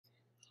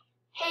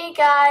Hey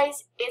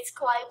guys, it's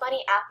Kawaii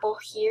Bunny Apple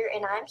here,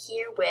 and I'm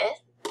here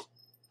with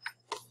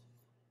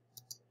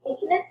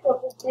Internet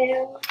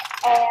Zoom,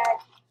 and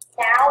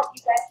now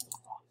you guys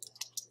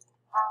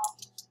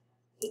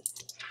can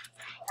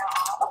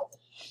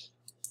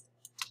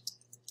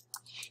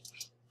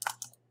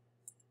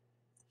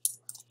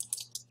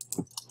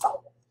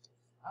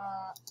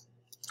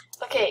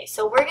okay,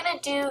 so we're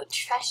gonna do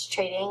trash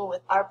trading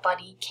with our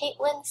buddy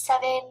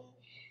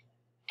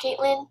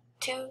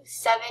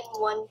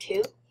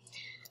Caitlin2712,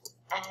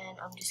 and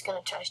I'm just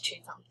gonna trash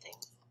trade something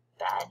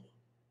bad.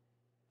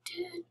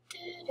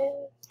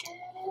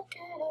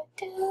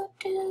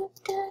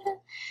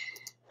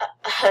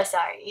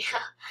 Sorry.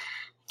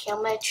 Okay,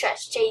 I'm gonna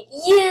trash trade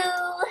you,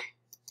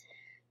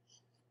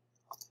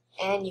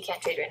 and you can't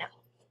trade right now.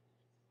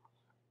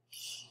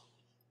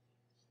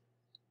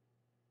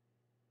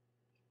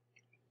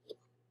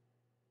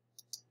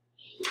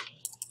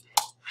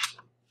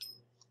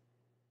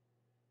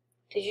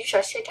 Did you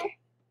trash trade her?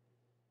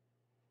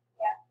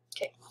 Yeah.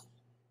 Okay.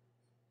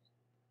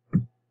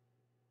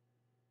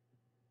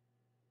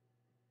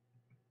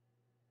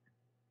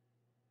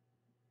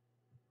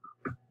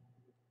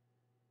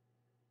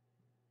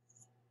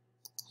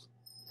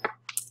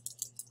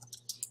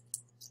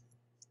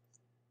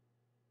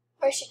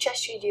 Where should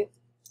trash trade you?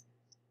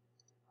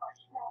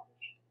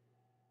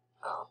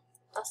 Oh,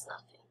 that's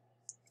nothing.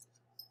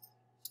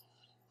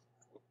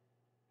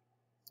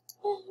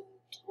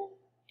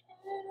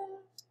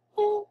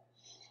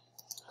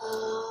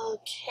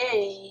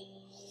 Okay.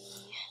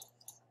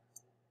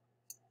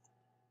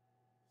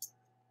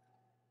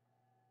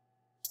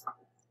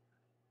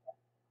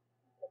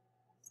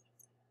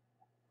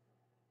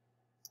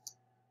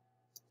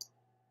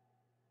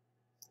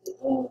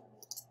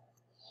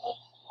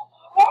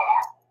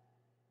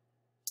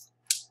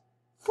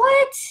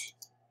 What?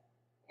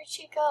 Where'd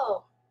she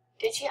go?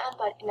 Did she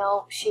unbud?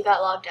 No, she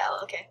got logged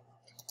out. Okay.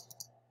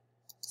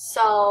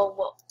 So,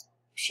 well,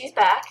 she's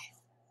back.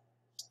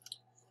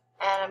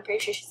 And I'm pretty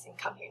sure she's gonna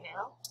come here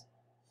now.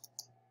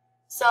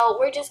 So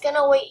we're just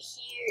gonna wait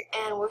here,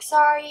 and we're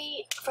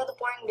sorry for the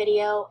boring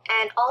video,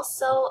 and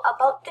also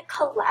about the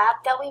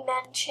collab that we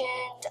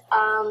mentioned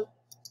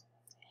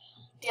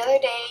the other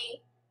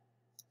day,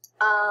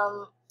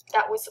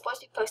 that was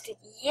supposed to be posted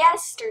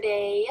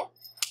yesterday.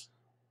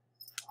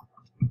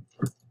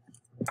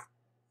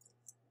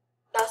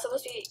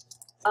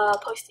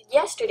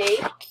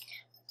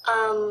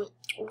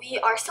 We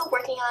are still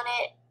working on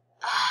it,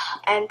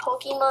 and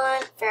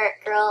Pokemon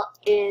Ferret Girl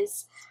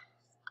is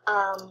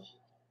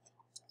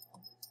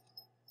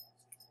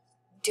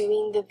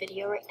doing the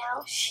video right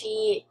now.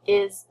 She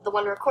is the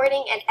one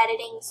recording and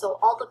editing, so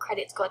all the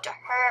credits go to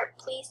her.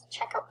 Please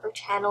check out her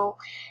channel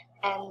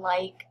and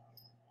like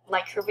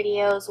her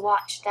videos,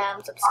 watch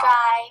them,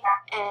 subscribe,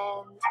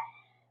 and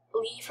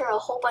leave her a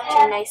whole bunch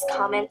of nice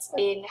comments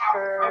in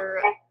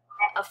her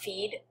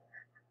feed.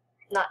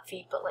 Not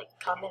feed, but like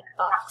comment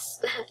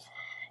box.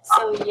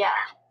 So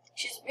yeah,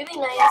 she's really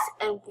nice,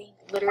 and we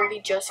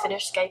literally just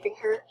finished Skyping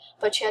her,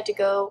 but she had to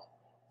go,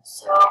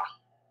 so yeah.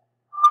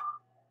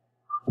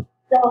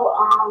 So,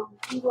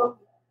 we will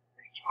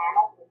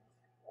channel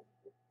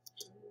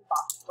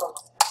box below.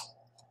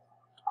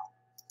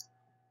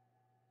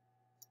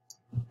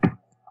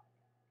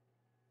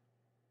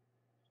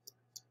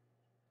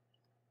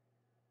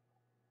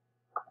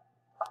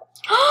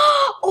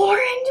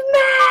 Orange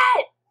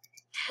mat!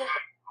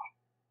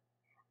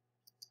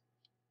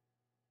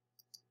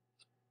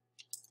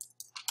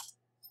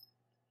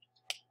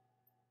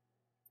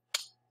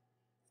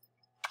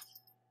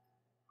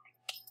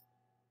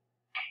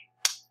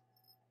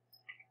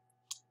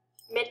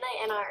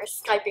 Midnight and I are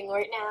Skyping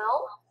right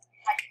now,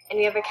 and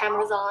we have our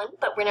cameras on,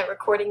 but we're not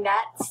recording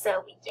that,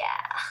 so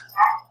yeah.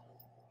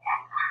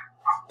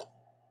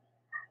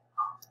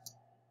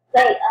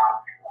 Wait,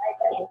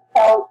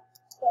 so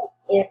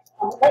if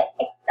someone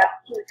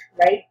accepts your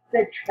trade,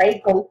 the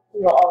trade goes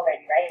through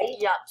already, right?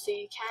 Yep, so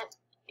you can't,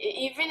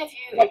 even if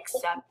you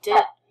accept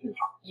it,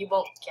 you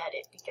won't get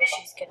it because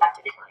she's gonna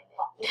decline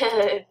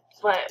it.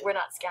 But we're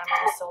not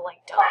scammers, so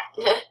like, don't.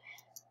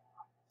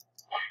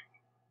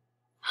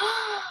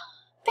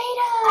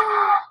 Beta!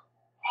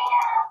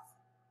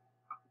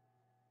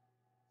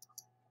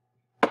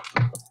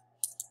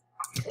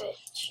 Good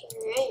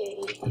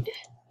trade.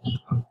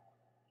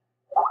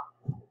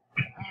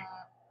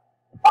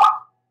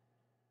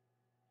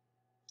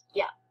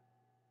 Yeah.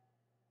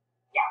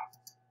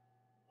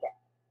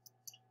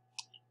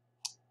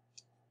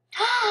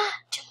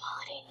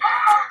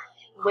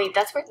 Wait,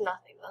 that's worth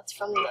nothing. That's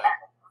from the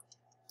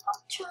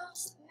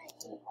trust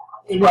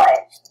me.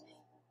 What?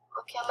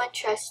 Okay, I'm gonna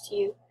trust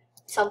you.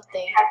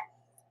 Something.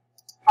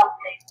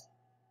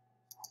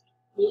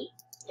 Me?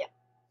 Yep.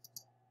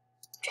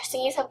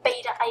 Trusting you some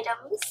beta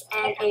items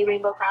and a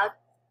rainbow cloud.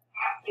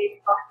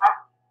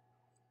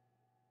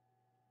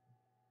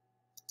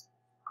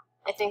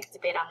 I think it's a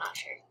beta, I'm not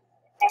sure.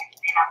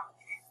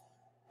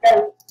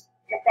 The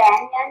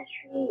banyan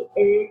tree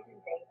is in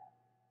beta.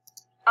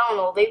 I don't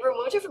know, they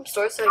removed it from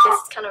stores, so I guess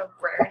it's kind of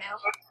rare now.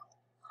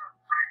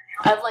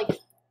 I have a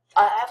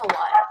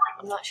lot.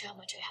 I'm not sure how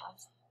much I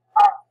have.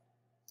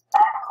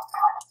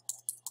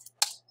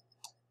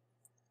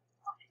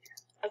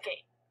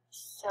 Okay,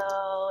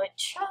 so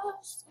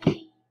trust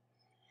me.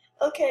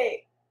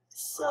 Okay,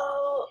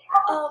 so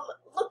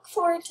look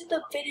forward to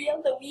the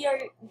video that we are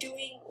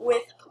doing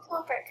with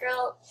Pokemon Bright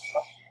Girl.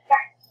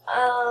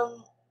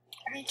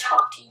 We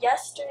talked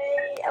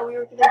yesterday and we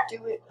were gonna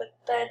do it, but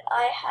then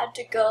I had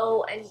to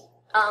go and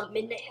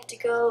Midnight had to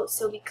go,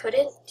 so we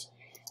couldn't.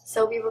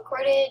 So we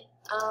recorded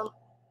a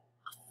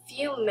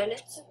few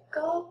minutes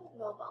ago,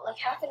 no, about like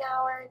half an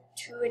hour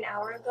to an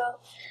hour ago,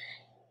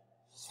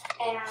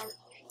 and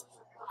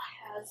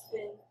has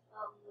been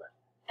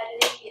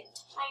editing the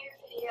entire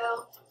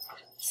video.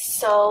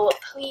 So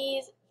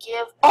please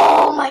give,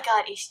 oh my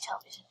god, Ace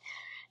Television.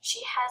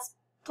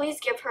 Please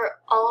give her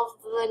all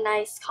of the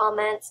nice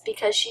comments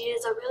because she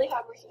is a really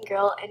hardworking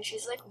girl and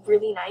she's like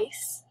really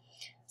nice.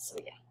 So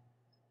yeah.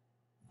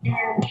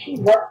 And she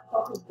works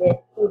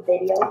for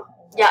videos.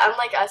 Yeah,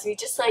 unlike us, we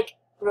just like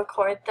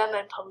record them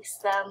and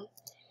post them.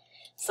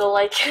 So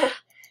like,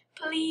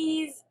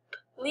 please,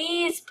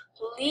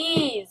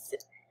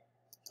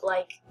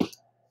 like,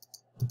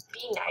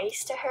 be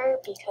nice to her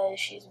because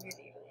she's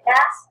really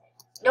nice.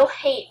 No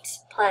hate,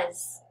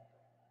 please.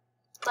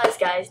 Please,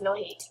 guys, no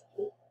hate.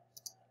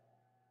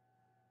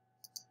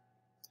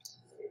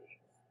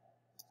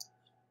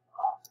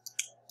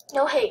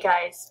 No hate,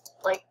 guys.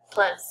 Like,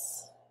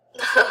 please.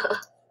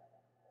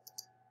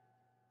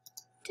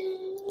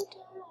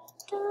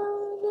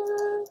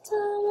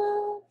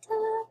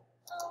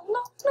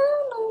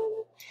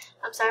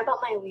 I'm sorry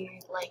about my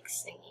weird, like,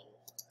 singing.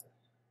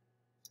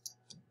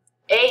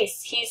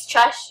 Ace, she's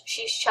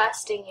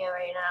trusting you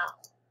right now.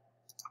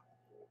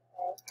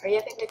 Hurry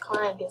up and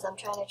decline because I'm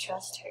trying to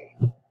trust her.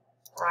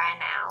 Right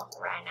now.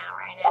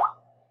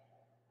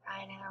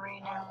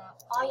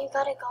 Oh, you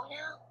gotta go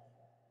now?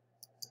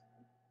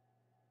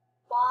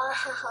 Why?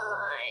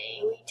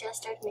 We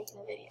just started making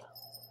a video.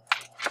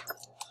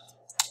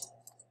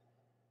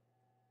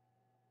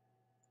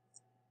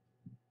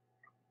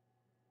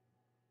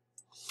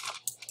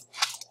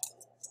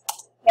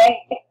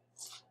 Okay.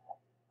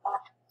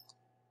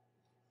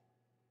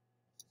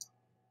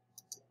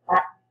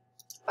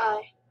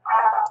 Bye.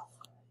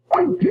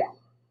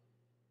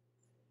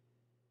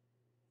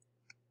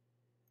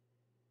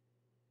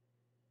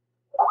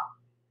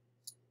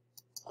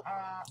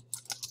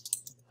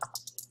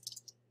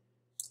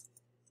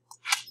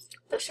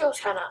 The show's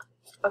kind of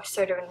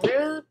assertive and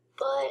rude,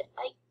 but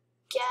I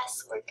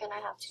guess we're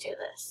gonna have to do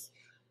this.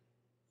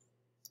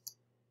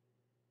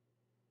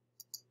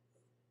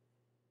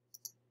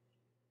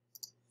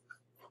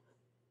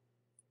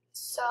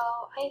 So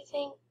I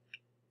think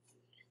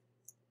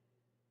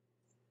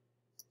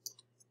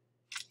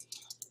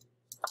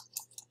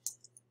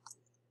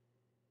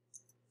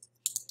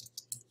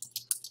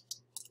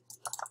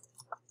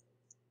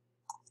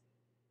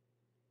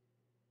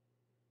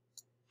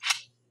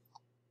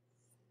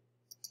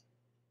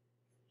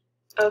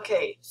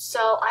okay,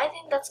 so I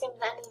think that's going to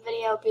be the end of the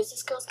video because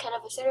this girl's kind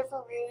of assertive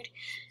and rude.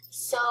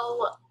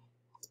 So,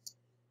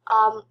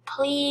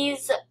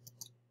 please,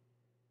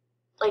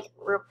 like,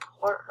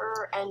 report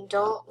her and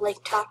don't,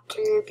 like, talk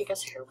to her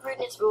because her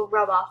rudeness will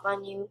rub off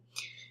on you.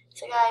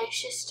 So, guys,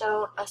 just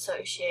don't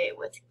associate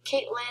with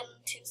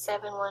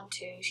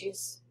Caitlin2712.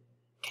 She's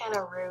kind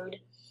of rude.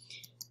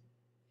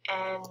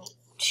 And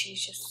she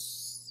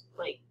just,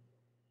 like,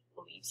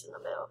 leaves in the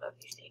middle of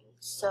everything.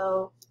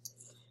 So,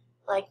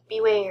 like,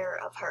 beware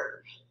of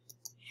her.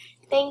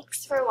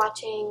 Thanks for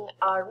watching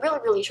our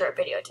really short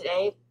video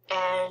today,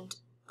 and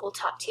we'll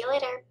talk to you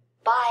later.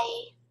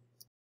 Bye!